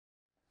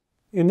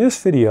In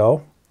this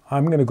video,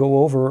 I'm going to go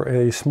over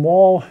a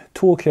small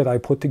toolkit I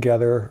put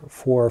together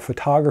for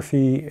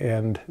photography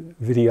and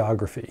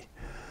videography.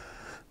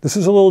 This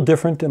is a little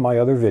different than my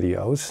other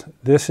videos.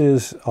 This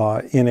is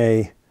it's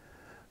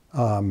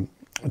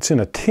in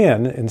a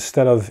tin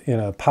instead of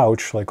in a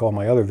pouch like all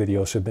my other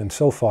videos have been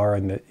so far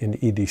in the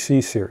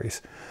EDC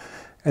series.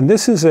 And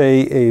this is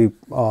a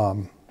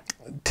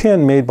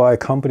tin made by a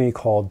company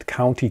called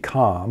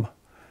Countycomm.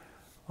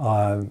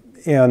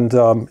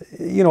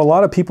 You know, a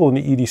lot of people in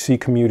the EDC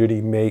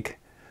community make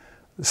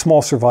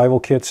small survival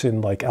kits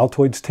in like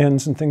Altoids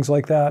tins and things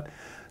like that.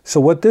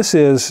 So what this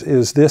is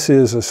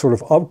a sort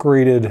of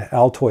upgraded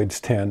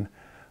Altoids tin.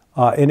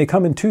 And they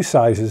come in two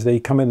sizes. They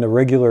come in the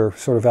regular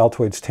sort of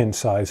Altoids tin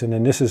size, and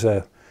then this is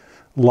a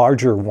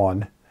larger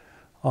one.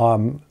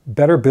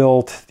 Better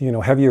built, you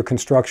know, heavier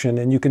construction,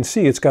 and you can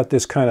see it's got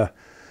this kind of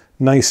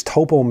nice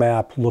topo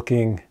map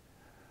looking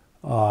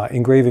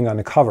engraving on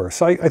the cover.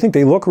 So I think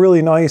they look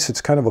really nice.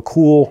 It's kind of a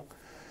cool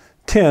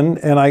tin,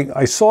 and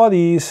I saw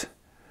these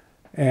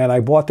and I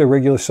bought the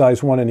regular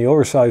size one and the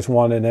oversized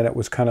one, and then it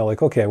was kind of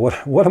like, okay, what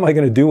am I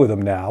going to do with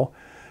them now?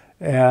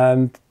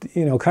 And,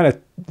 you know, kind of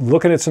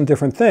looking at some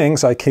different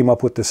things, I came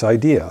up with this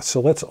idea.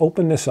 So let's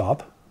open this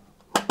up.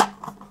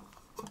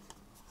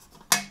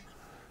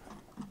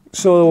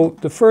 So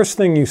the first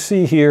thing you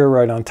see here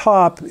right on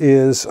top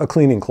is a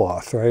cleaning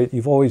cloth, right?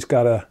 You've always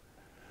got to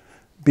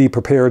be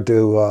prepared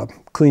to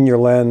clean your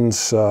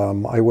lens.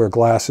 I wear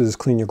glasses,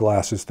 clean your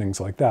glasses, things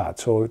like that.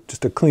 So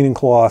just a cleaning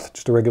cloth,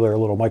 just a regular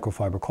little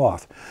microfiber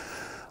cloth.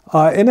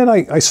 And then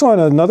I saw in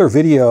another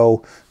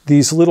video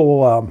these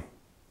little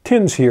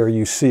tins here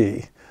you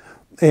see.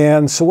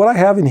 And so what I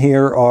have in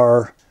here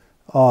are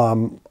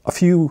a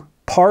few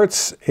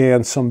parts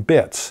and some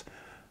bits.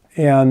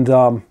 And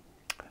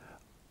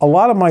a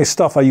lot of my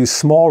stuff I use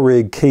small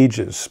rig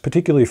cages,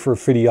 particularly for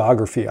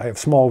videography. I have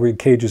small rig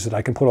cages that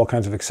I can put all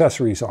kinds of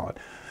accessories on.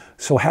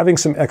 So having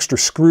some extra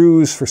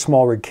screws for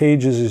small rig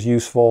cages is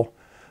useful.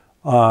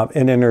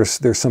 And then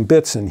there's some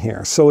bits in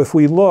here. So if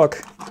we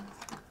look,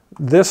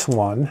 this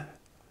one,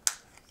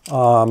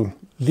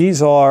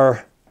 these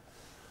are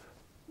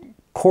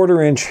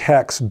 1/4"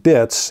 hex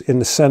bits in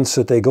the sense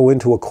that they go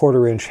into a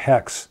 1/4"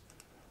 hex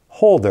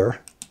holder.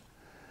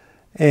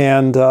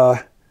 And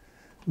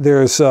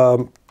there's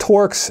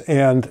Torx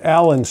and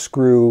Allen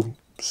screws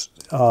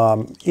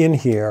in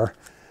here,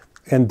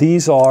 and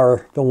these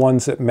are the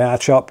ones that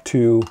match up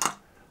to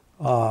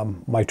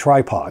my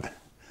tripod.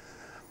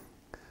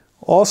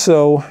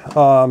 Also,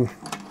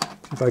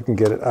 if I can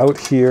get it out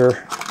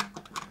here,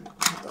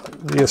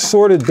 the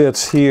assorted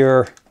bits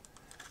here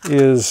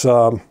is,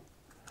 you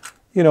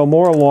know,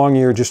 more along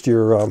your, just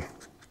your,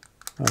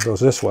 it goes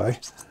this way.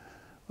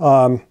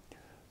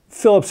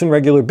 Phillips and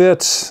regular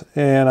bits,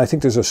 and I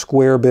think there's a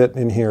square bit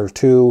in here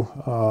too.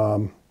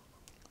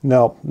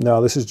 No,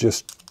 this is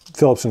just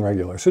Phillips and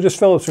regular. So just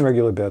Phillips and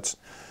regular bits.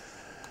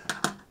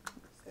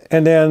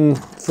 And then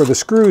for the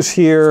screws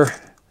here,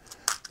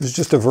 there's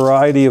just a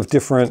variety of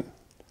different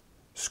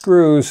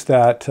screws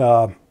that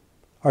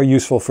are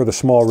useful for the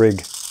small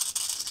rig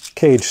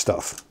cage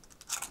stuff.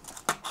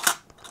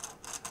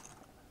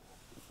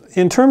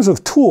 In terms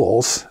of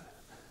tools,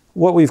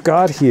 what we've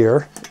got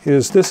here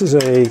is this is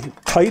a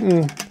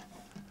Titan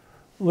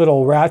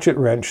little ratchet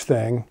wrench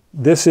thing.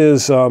 This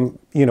is,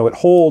 you know, it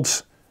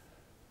holds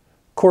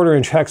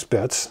 1/4" hex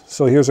bits.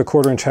 So here's a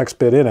 1/4" hex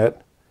bit in it.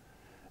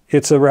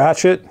 It's a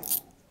ratchet.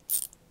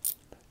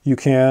 You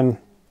can,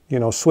 you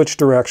know, switch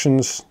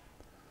directions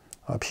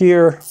up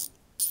here.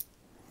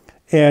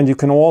 And you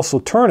can also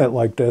turn it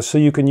like this, so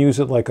you can use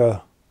it like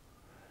a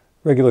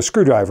regular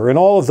screwdriver. And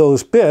all of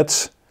those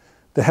bits,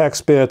 the hex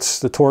bits,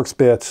 the Torx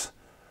bits,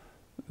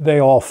 they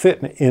all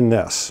fit in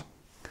this.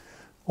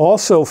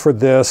 Also for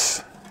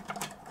this,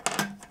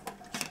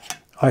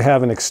 I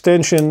have an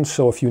extension,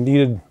 so if you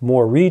needed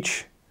more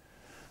reach,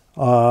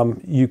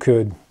 you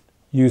could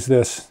use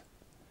this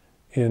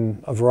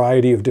in a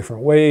variety of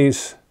different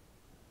ways.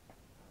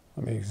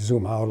 Let me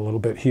zoom out a little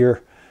bit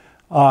here.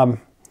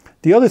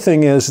 The other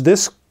thing is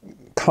this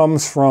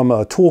comes from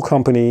a tool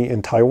company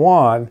in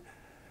Taiwan,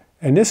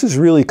 and this is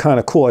really kind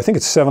of cool. I think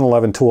it's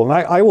 7-Eleven tool, and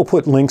I will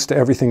put links to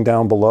everything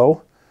down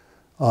below.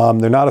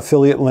 They're not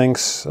affiliate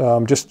links,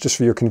 just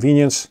for your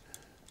convenience.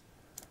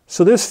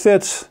 So this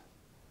fits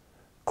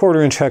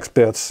 1/4" hex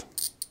bits.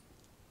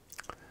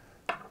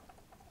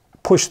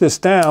 Push this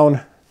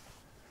down,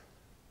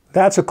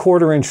 that's a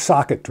 1/4"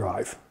 socket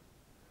drive.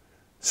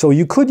 So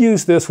you could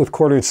use this with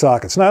 1/4"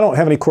 sockets. Now I don't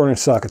have any 1/4"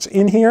 sockets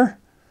in here,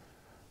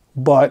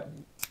 but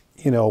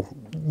you know,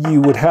 you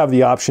would have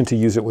the option to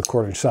use it with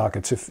 1/4"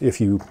 sockets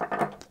if you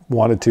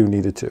wanted to,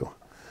 needed to.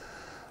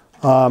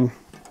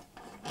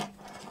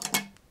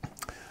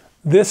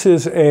 This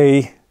is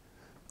a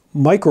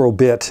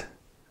microbit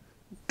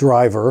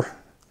driver,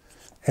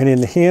 and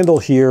in the handle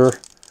here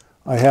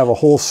I have a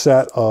whole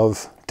set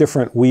of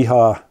different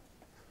Weha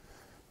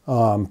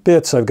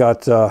bits. I've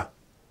got,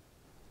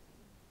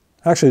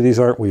 actually these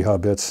aren't Weha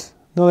bits.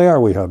 No, they are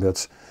Weha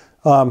bits.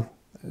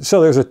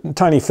 So there's a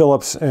tiny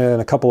Phillips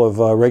and a couple of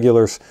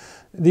regulars.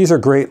 These are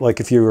great, like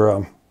if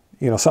you're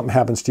you know, something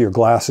happens to your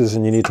glasses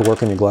and you need to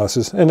work on your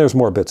glasses. And there's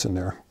more bits in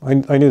there. I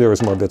knew there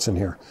was more bits in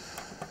here.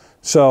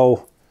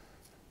 So,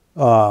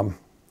 you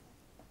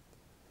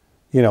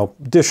know,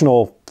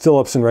 additional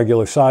Phillips in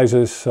regular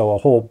sizes, so a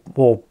whole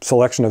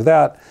selection of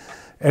that.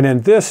 And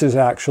then this is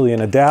actually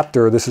an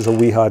adapter. This is a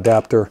WEHA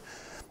adapter.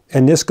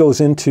 And this goes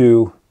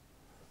into,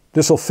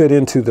 this will fit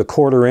into the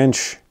 1/4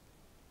 inch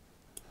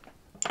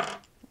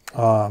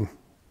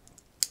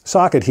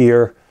socket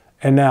here.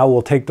 And now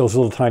we'll take those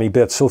little tiny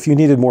bits. So if you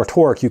needed more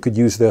torque, you could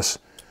use this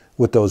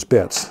with those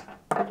bits.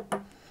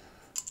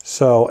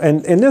 So,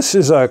 and this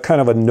is a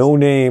kind of a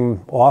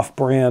no-name,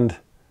 off-brand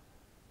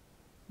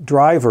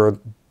driver.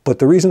 But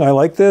the reason I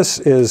like this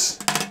is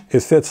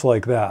it fits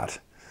like that.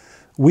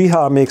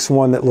 WEHA makes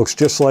one that looks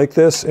just like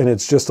this, and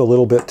it's just a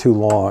little bit too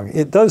long.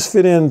 It does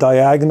fit in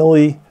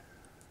diagonally,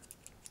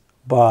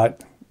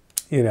 but,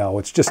 you know,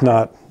 it's just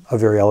not a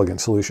very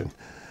elegant solution.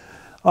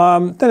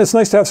 Then it's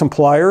nice to have some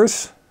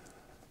pliers.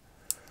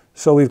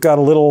 So we've got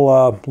a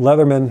little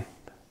Leatherman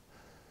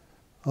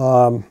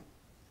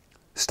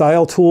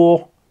Style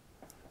tool.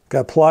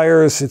 Got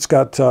pliers. It's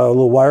got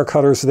little wire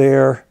cutters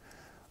there.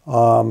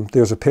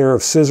 There's a pair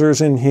of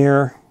scissors in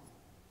here.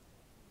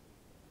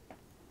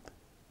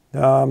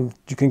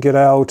 You can get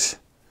out.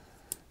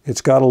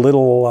 It's got a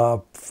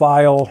little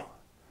file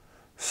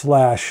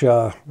slash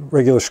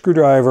regular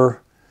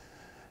screwdriver.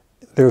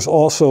 There's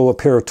also a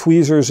pair of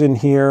tweezers in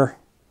here.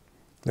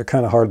 They're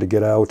kind of hard to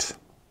get out.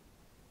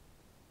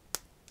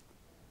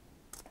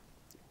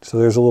 So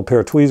there's a little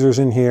pair of tweezers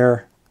in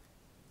here.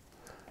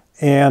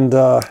 And,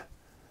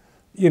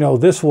 you know,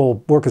 this will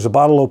work as a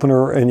bottle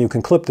opener, and you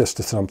can clip this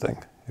to something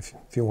if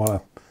you want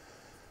to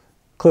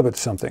clip it to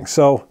something.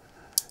 So,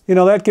 you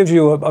know, that gives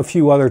you a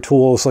few other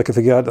tools, like if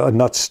you got a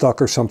nut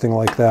stuck or something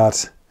like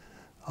that.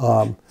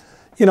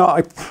 You know,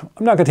 I'm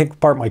not going to take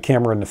apart my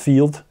camera in the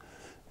field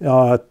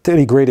to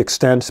any great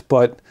extent,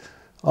 but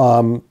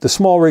the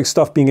small rig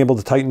stuff, being able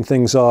to tighten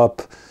things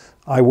up.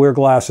 I wear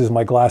glasses,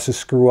 my glasses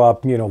screw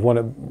up, you know,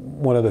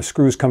 one of the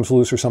screws comes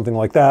loose or something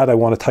like that. I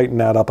want to tighten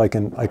that up. I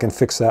can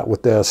fix that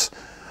with this.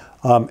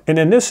 And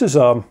then this is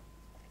a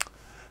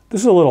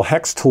little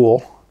hex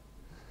tool,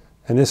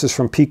 and this is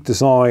from Peak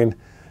Design.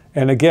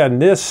 And again,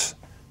 this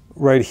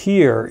right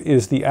here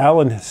is the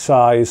Allen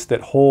size that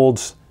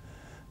holds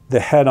the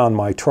head on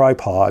my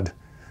tripod.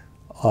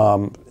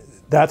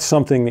 That's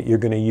something that you're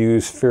going to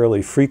use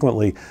fairly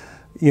frequently.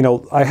 You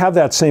know, I have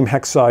that same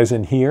hex size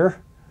in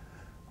here,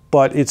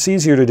 but it's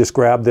easier to just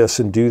grab this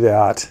and do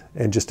that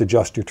and just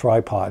adjust your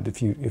tripod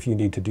if you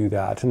need to do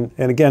that. And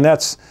again,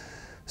 that's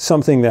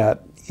something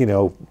that, you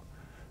know,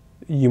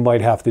 you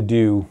might have to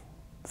do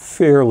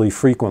fairly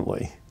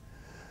frequently.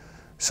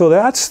 So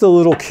that's the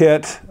little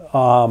kit.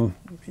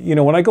 You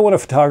know, when I go on a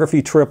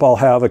photography trip, I'll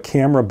have a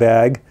camera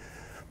bag.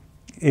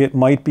 It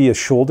might be a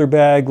shoulder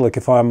bag, like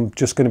if I'm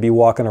just going to be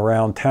walking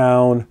around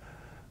town.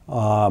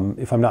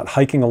 If I'm not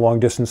hiking a long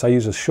distance, I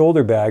use a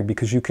shoulder bag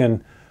because you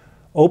can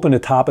open the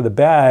top of the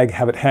bag,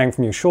 have it hang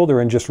from your shoulder,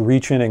 and just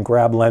reach in and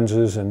grab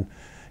lenses and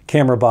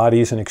camera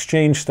bodies and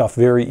exchange stuff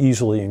very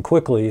easily and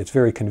quickly. It's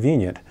very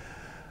convenient.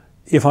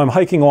 If I'm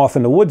hiking off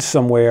in the woods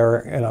somewhere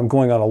and I'm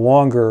going on a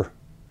longer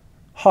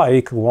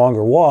hike,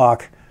 longer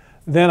walk,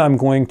 then I'm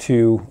going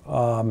to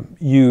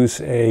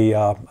use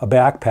a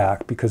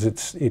backpack because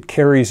it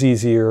carries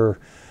easier,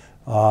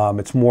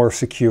 it's more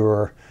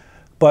secure.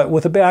 But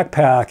with a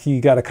backpack,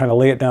 you got to kind of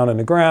lay it down on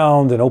the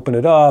ground and open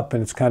it up,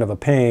 and it's kind of a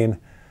pain.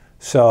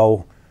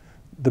 So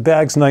the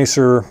bag's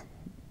nicer,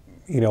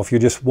 you know, if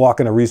you're just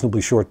walking a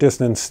reasonably short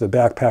distance. The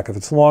backpack, if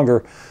it's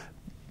longer,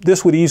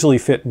 this would easily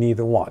fit in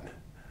either one.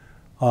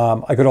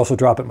 I could also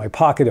drop it in my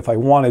pocket if I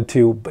wanted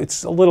to.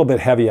 It's a little bit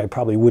heavy. I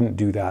probably wouldn't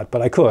do that,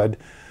 but I could.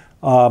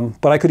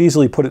 But I could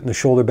easily put it in the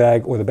shoulder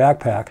bag or the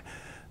backpack.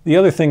 The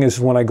other thing is,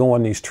 when I go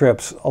on these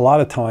trips, a lot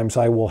of times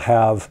I will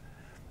have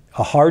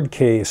a hard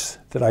case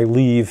that I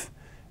leave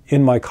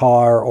in my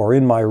car or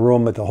in my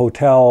room at the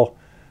hotel.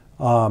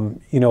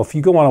 You know, if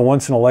you go on a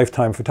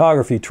once-in-a-lifetime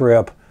photography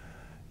trip,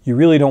 you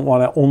really don't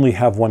want to only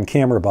have one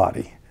camera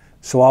body.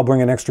 So I'll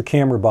bring an extra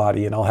camera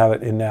body and I'll have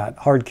it in that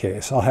hard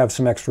case. I'll have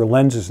some extra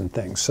lenses and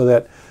things so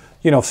that,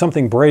 you know, if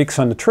something breaks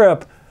on the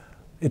trip,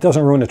 it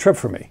doesn't ruin the trip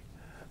for me.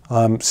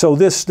 So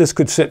this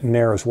could sit in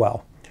there as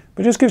well.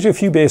 But it just gives you a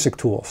few basic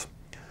tools.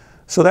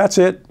 So that's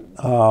it.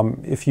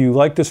 If you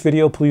like this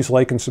video, please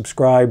like and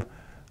subscribe.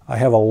 I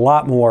have a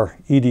lot more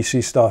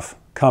EDC stuff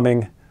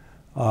coming.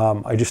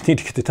 I just need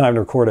to get the time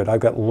to record it.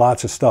 I've got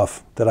lots of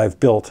stuff that I've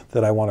built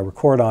that I want to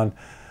record on.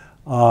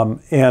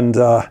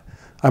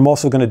 I'm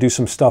also going to do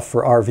some stuff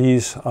for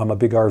RVs. I'm a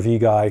big RV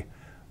guy.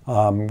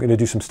 I'm going to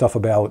do some stuff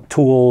about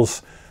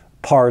tools,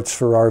 parts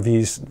for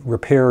RVs,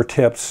 repair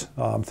tips,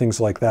 things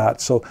like that.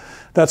 So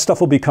that stuff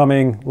will be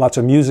coming. Lots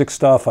of music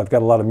stuff. I've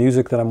got a lot of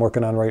music that I'm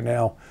working on right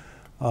now.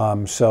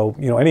 So,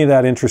 you know, any of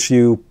that interests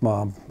you,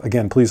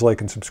 again, please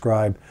like and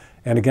subscribe.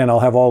 And again,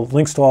 I'll have all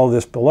links to all of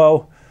this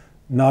below,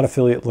 not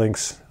affiliate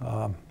links.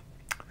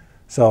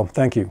 So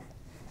thank you.